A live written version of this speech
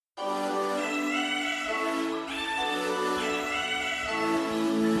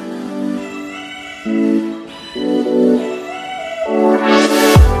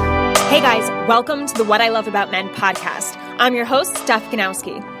Welcome to the What I Love About Men podcast. I'm your host, Steph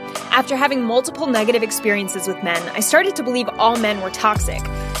Ganowski. After having multiple negative experiences with men, I started to believe all men were toxic.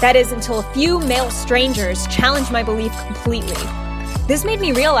 That is, until a few male strangers challenged my belief completely. This made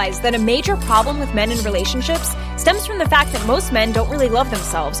me realize that a major problem with men in relationships stems from the fact that most men don't really love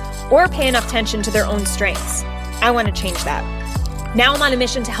themselves or pay enough attention to their own strengths. I want to change that. Now I'm on a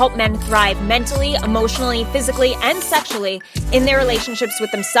mission to help men thrive mentally, emotionally, physically, and sexually in their relationships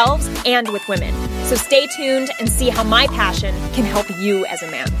with themselves and with women. So stay tuned and see how my passion can help you as a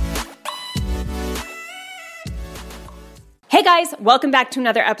man. Hey guys, welcome back to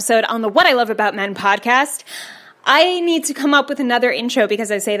another episode on the What I Love About Men podcast. I need to come up with another intro because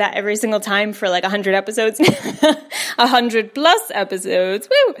I say that every single time for like 100 episodes, 100 plus episodes.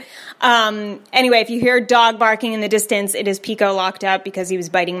 Woo! Anyway, if you hear dog barking in the distance, it is Pico locked up because he was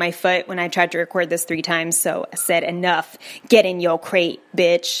biting my foot when I tried to record this 3 times. So I said, enough, get in your crate,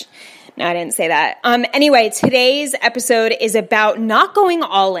 bitch. No, I didn't say that. Anyway, today's episode is about not going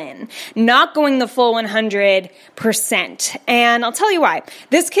all in, not going the full 100%. And I'll tell you why.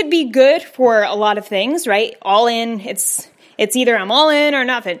 This could be good for a lot of things, right? All in, it's either I'm all in or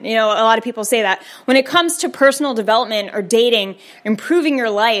nothing. You know, a lot of people say that. When it comes to personal development or dating, improving your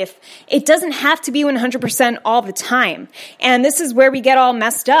life, it doesn't have to be 100% all the time. And this is where we get all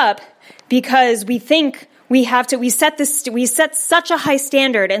messed up because we think we set such a high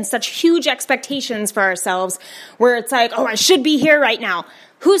standard and such huge expectations for ourselves where it's like, oh, I should be here right now.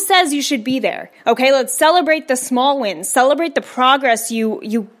 Who says you should be there? Okay, let's celebrate the small wins. Celebrate the progress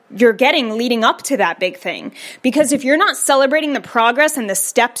you're getting leading up to that big thing. Because if you're not celebrating the progress and the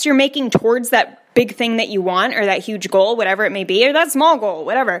steps you're making towards that big thing that you want or that huge goal, whatever it may be, or that small goal,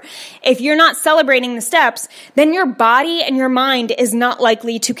 whatever. If you're not celebrating the steps, then your body and your mind is not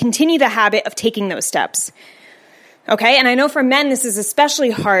likely to continue the habit of taking those steps. Okay? And I know for men, this is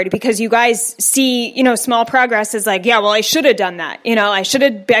especially hard because you guys see, small progress as like, yeah, well, I should have done that. I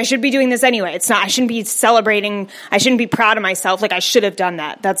should be doing this anyway. It's not, I shouldn't be celebrating. I shouldn't be proud of myself. Like I should have done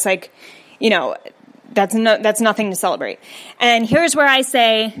that. That's like, that's nothing to celebrate. And here's where I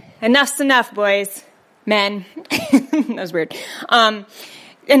say, enough's enough, boys, men. That was weird.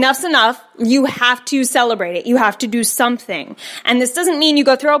 Enough's enough. You have to celebrate it. You have to do something. And this doesn't mean you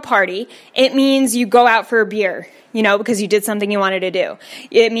go throw a party. It means you go out for a beer, because you did something you wanted to do.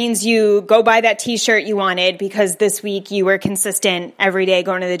 It means you go buy that t-shirt you wanted because this week you were consistent every day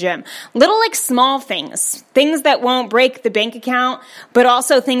going to the gym. Little like small things that won't break the bank account, but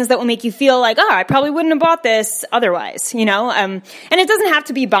also things that will make you feel like, oh, I probably wouldn't have bought this otherwise, and it doesn't have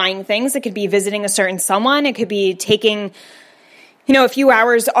to be buying things. It could be visiting a certain someone. It could be taking a few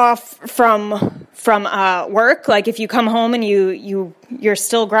hours off from work. Like if you come home and you're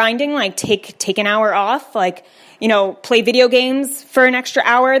still grinding, like take an hour off, like, play video games for an extra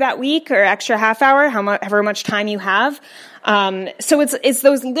hour that week or extra half hour, however much time you have. So it's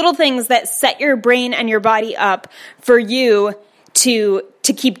those little things that set your brain and your body up for you to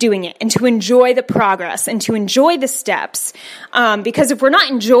keep doing it and to enjoy the progress and to enjoy the steps. Because if we're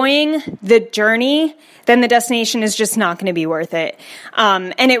not enjoying the journey, then the destination is just not going to be worth it.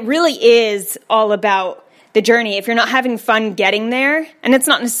 And it really is all about the journey. If you're not having fun getting there, and it's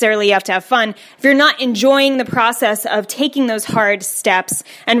not necessarily you have to have fun, if you're not enjoying the process of taking those hard steps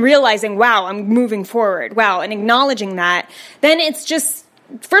and realizing, wow, I'm moving forward, wow, and acknowledging that, then it's just,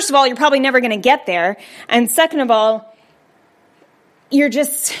 first of all, you're probably never going to get there. And second of all, you're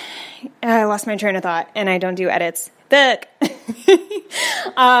just, I lost my train of thought, and I don't do edits. But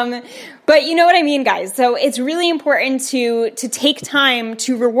you know what I mean, guys. So it's really important to take time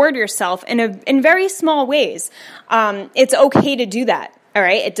to reward yourself in very small ways. It's okay to do that. All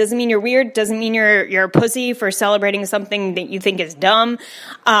right. It doesn't mean you're weird. Doesn't mean you're a pussy for celebrating something that you think is dumb.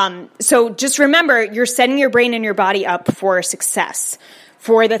 So just remember, you're setting your brain and your body up for success,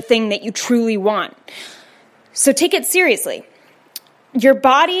 for the thing that you truly want. So take it seriously. Your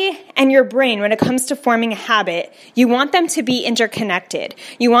body and your brain, when it comes to forming a habit, you want them to be interconnected.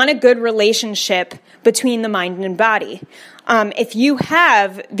 You want a good relationship between the mind and body. If you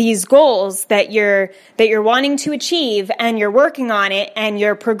have these goals that you're wanting to achieve and you're working on it and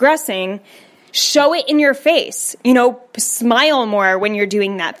you're progressing, show it in your face. Smile more when you're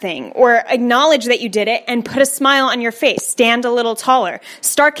doing that thing, or acknowledge that you did it and put a smile on your face. Stand a little taller.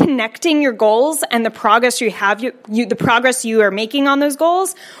 Start connecting your goals and the progress you have, the progress you are making on those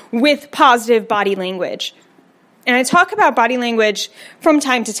goals with positive body language. And I talk about body language from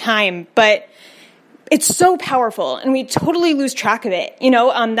time to time, but it's so powerful and we totally lose track of it.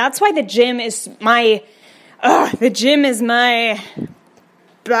 That's why the gym is my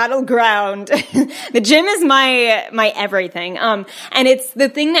battleground. The gym is my everything. And it's the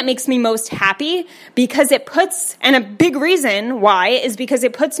thing that makes me most happy because it puts, and a big reason why is because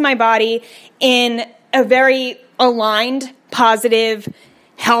it puts my body in a very aligned, positive,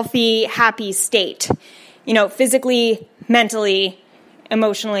 healthy, happy state. Physically, mentally,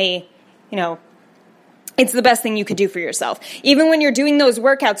 emotionally, it's the best thing you could do for yourself. Even when you're doing those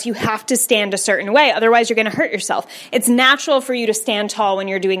workouts, you have to stand a certain way. Otherwise, you're going to hurt yourself. It's natural for you to stand tall when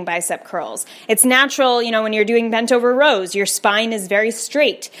you're doing bicep curls. It's natural, when you're doing bent over rows, your spine is very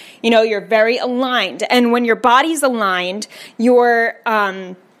straight. You're very aligned. And when your body's aligned, your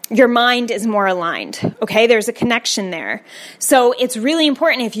mind is more aligned, okay? There's a connection there. So it's really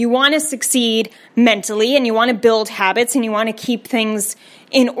important if you want to succeed mentally and you want to build habits and you want to keep things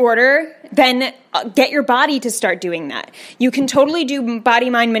in order, then get your body to start doing that. You can totally do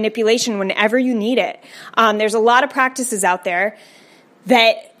body-mind manipulation whenever you need it. There's a lot of practices out there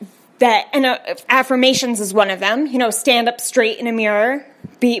and affirmations is one of them. Stand up straight in a mirror,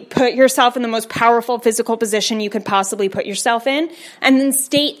 put yourself in the most powerful physical position you could possibly put yourself in, and then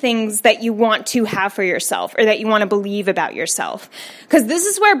state things that you want to have for yourself or that you want to believe about yourself. Because this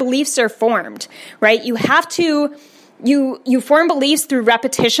is where beliefs are formed, right? You have to, you form beliefs through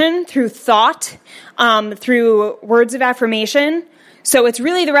repetition, through thought, through words of affirmation. So it's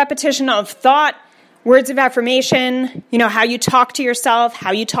really the repetition of thought, words of affirmation, how you talk to yourself,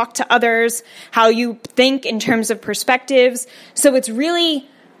 how you talk to others, how you think in terms of perspectives. So it's really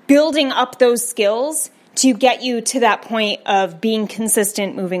building up those skills to get you to that point of being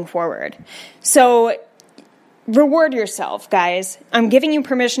consistent moving forward. So reward yourself, guys. I'm giving you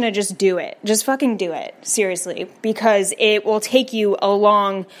permission to just do it. Just fucking do it. Seriously. Because it will take you a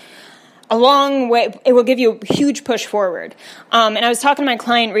long way. It will give you a huge push forward. And I was talking to my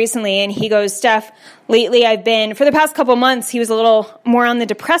client recently, and he goes, Steph, lately for the past couple months, he was a little more on the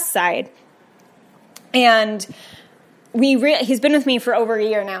depressed side. And he's been with me for over a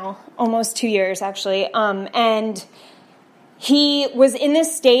year now, almost 2 years, actually. And he was in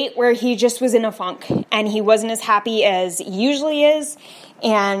this state where he just was in a funk, and he wasn't as happy as he usually is.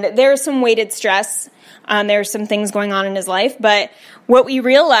 And there was some weighted stress. There were some things going on in his life. But what we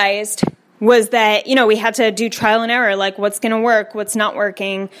realized was that, we had to do trial and error, like what's going to work, what's not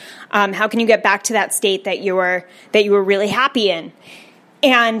working, how can you get back to that state that you were really happy in.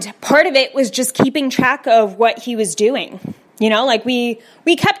 And part of it was just keeping track of what he was doing.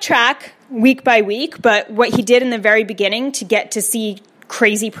 We kept track week by week, but what he did in the very beginning to get to see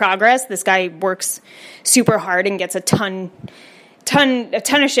crazy progress, this guy works super hard and gets a ton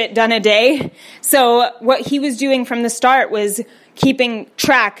of shit done a day. So what he was doing from the start was keeping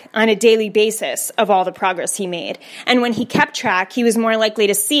track on a daily basis of all the progress he made. And when he kept track, he was more likely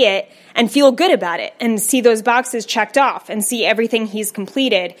to see it and feel good about it and see those boxes checked off and see everything he's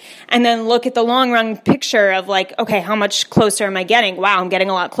completed and then look at the long run picture of like, okay, how much closer am I getting? Wow, I'm getting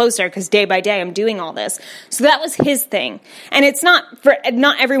a lot closer because day by day I'm doing all this. So that was his thing. And it's not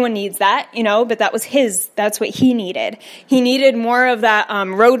everyone needs that, but that's what he needed. He needed more of that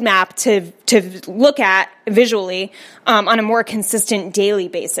roadmap to look at visually on a more consistent daily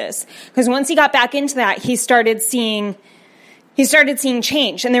basis. Because once he got back into that, he started seeing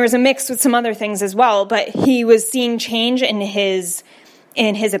change, and there was a mix with some other things as well, but he was seeing change in his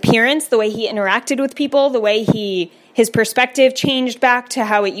appearance, the way he interacted with people, the way his perspective changed back to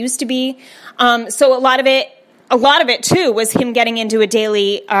how it used to be. So a lot of it too was him getting into a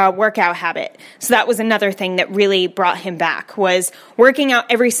daily workout habit. So that was another thing that really brought him back, was working out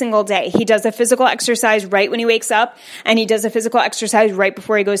every single day. He does a physical exercise right when he wakes up, and he does a physical exercise right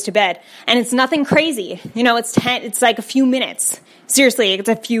before he goes to bed. And it's nothing crazy. It's like a few minutes. Seriously, it's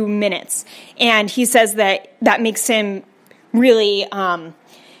a few minutes. And he says that makes him really,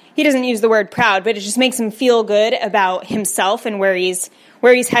 he doesn't use the word proud, but it just makes him feel good about himself and where he's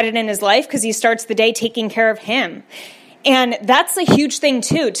headed in his life, because he starts the day taking care of him. And that's a huge thing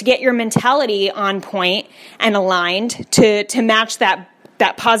too, to get your mentality on point and aligned to match that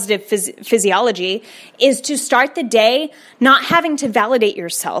positive physiology, is to start the day not having to validate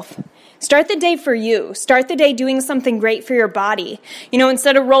yourself. Start the day for you. Start the day doing something great for your body.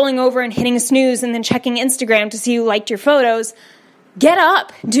 Instead of rolling over and hitting snooze and then checking Instagram to see who liked your photos, get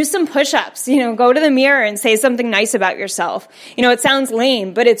up, do some push-ups, go to the mirror and say something nice about yourself. It sounds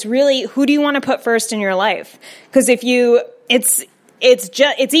lame, but it's really, who do you want to put first in your life? Because it's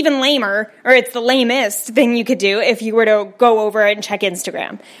even lamer, or it's the lamest thing you could do if you were to go over and check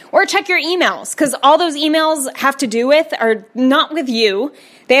Instagram or check your emails, because all those emails have to do with are not with you.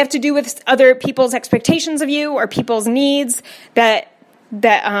 They have to do with other people's expectations of you or people's needs that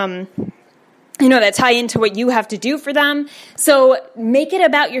that tie into what you have to do for them. So make it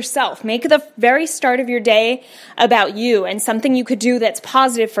about yourself. Make the very start of your day about you and something you could do that's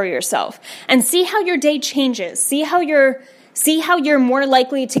positive for yourself. And see how your day changes. See how you're more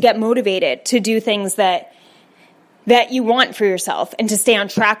likely to get motivated to do things that you want for yourself and to stay on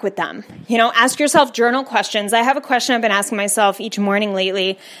track with them. Ask yourself journal questions. I have a question I've been asking myself each morning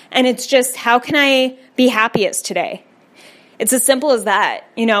lately, and it's just, how can I be happiest today? It's as simple as that.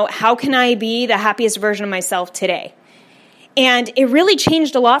 How can I be the happiest version of myself today? And it really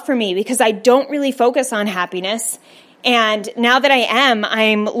changed a lot for me because I don't really focus on happiness. And now that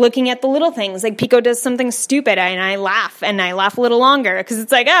I'm looking at the little things. Like Pico does something stupid and I laugh a little longer because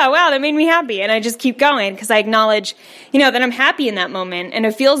it's like, oh, wow, that made me happy. And I just keep going because I acknowledge, that I'm happy in that moment and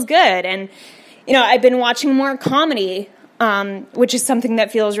it feels good. And, I've been watching more comedy, which is something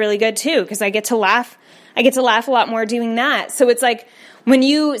that feels really good too because I get to laugh a lot more doing that. So it's like when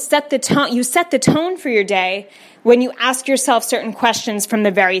you set the tone for your day when you ask yourself certain questions from the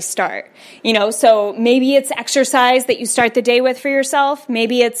very start. So maybe it's exercise that you start the day with for yourself.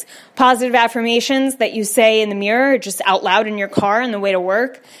 Maybe it's positive affirmations that you say in the mirror, or just out loud in your car on the way to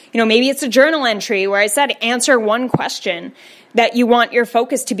work. Maybe it's a journal entry where I said answer one question that you want your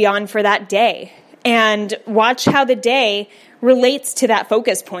focus to be on for that day. And watch how the day relates to that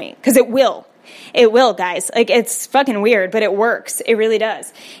focus point, because it will. It will, guys. It's fucking weird, but it works. It really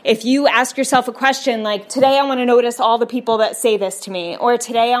does. If you ask yourself a question like, today I want to notice all the people that say this to me, or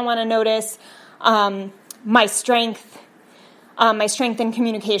today I want to notice my strength in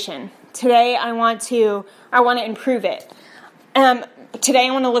communication. Today I want to improve it. Today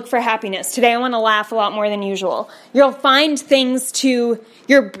I want to look for happiness. Today I want to laugh a lot more than usual. You'll find things to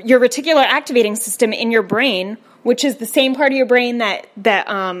your reticular activating system in your brain, which is the same part of your brain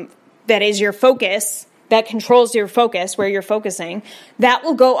that is your focus, that controls your focus, where you're focusing, that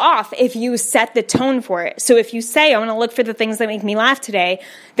will go off if you set the tone for it. So if you say, I want to look for the things that make me laugh today,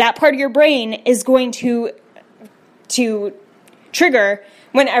 that part of your brain is going to trigger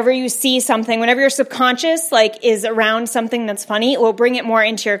whenever you see something, whenever your subconscious is around something that's funny, it will bring it more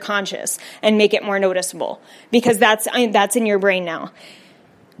into your conscious and make it more noticeable because that's in your brain now.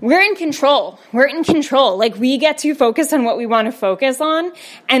 We're in control. We get to focus on what we want to focus on,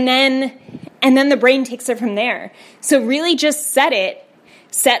 and then the brain takes it from there. So really just set a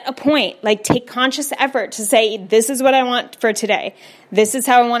point, take conscious effort to say, this is what I want for today. This is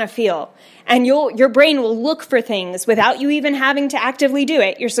how I want to feel. And your brain will look for things without you even having to actively do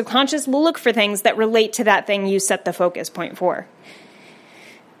it. Your subconscious will look for things that relate to that thing you set the focus point for.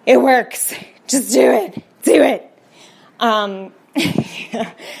 It works. Just do it. Do it.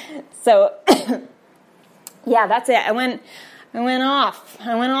 So, yeah, that's it. I went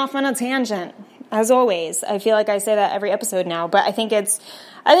off on a tangent, as always. I feel like I say that every episode now, but I think it's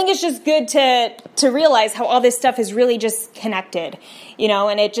just good to realize how all this stuff is really just connected,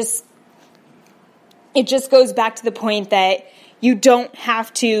 and it just goes back to the point that you don't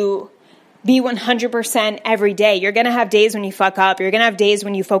have to be 100% every day. You're going to have days when you fuck up. You're going to have days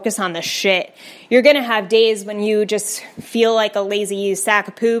when you focus on the shit. You're going to have days when you just feel like a lazy sack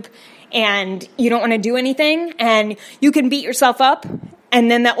of poop and you don't want to do anything, and you can beat yourself up,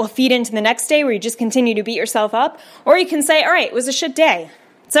 and then that will feed into the next day where you just continue to beat yourself up. Or you can say, all right, it was a shit day.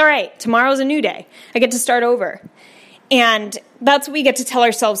 It's all right. Tomorrow's a new day. I get to start over. And that's what we get to tell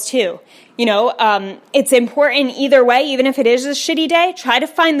ourselves too. It's important either way, even if it is a shitty day, try to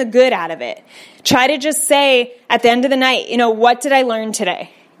find the good out of it. Try to just say at the end of the night, what did I learn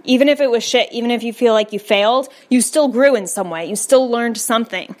today? Even if it was shit, even if you feel like you failed, you still grew in some way. You still learned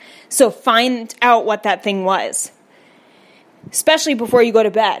something. So find out what that thing was. Especially before you go to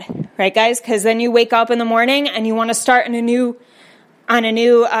bed, right, guys? Because then you wake up in the morning and you want to start on a new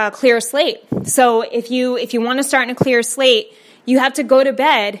clear slate. So if you want to start in a clear slate, you have to go to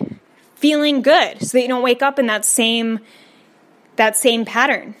bed feeling good so that you don't wake up in that same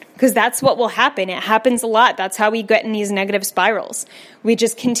pattern, because that's what will happen. It happens a lot. That's how we get in these negative spirals. We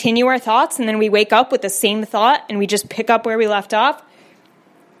just continue our thoughts and then we wake up with the same thought and we just pick up where we left off.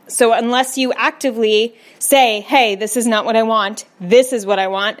 So unless you actively say, hey, this is not what I want, this is what I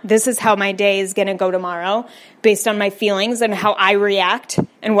want, this is how my day is going to go tomorrow based on my feelings and how I react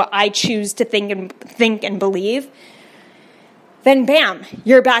and what I choose to think and believe, then bam,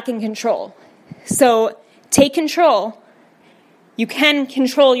 you're back in control. So take control. You can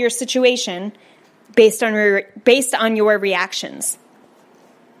control your situation based on your reactions.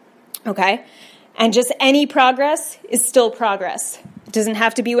 Okay? And just any progress is still progress. It doesn't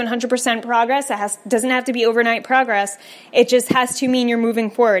have to be 100% progress. It doesn't have to be overnight progress. It just has to mean you're moving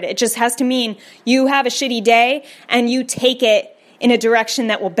forward. It just has to mean you have a shitty day and you take it in a direction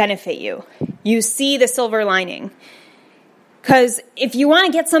that will benefit you. You see the silver lining. Because if you want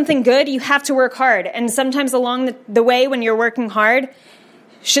to get something good, you have to work hard. And sometimes along the way when you're working hard,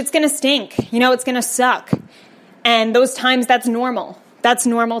 shit's going to stink. It's going to suck. And those times, that's normal. That's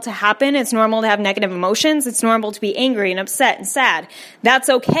normal to happen. It's normal to have negative emotions. It's normal to be angry and upset and sad. That's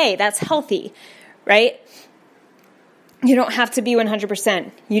okay. That's healthy, right? You don't have to be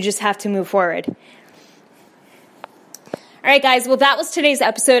 100%. You just have to move forward. All right, guys. Well, that was today's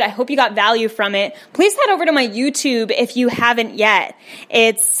episode. I hope you got value from it. Please head over to my YouTube if you haven't yet.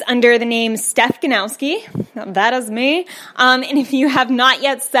 It's under the name Steph Ganowski. That is me. And if you have not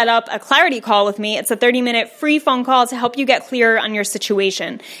yet set up a clarity call with me, it's a 30-minute free phone call to help you get clearer on your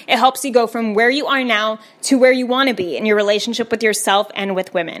situation. It helps you go from where you are now to where you want to be in your relationship with yourself and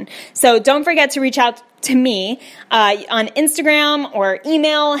with women. So don't forget to reach out to me on Instagram or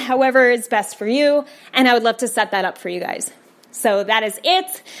email, however is best for you, and I would love to set that up for you guys. So that is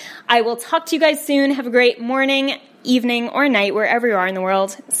it. I will talk to you guys soon. Have a great morning, evening, or night, wherever you are in the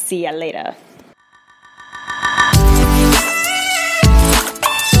world. See ya later.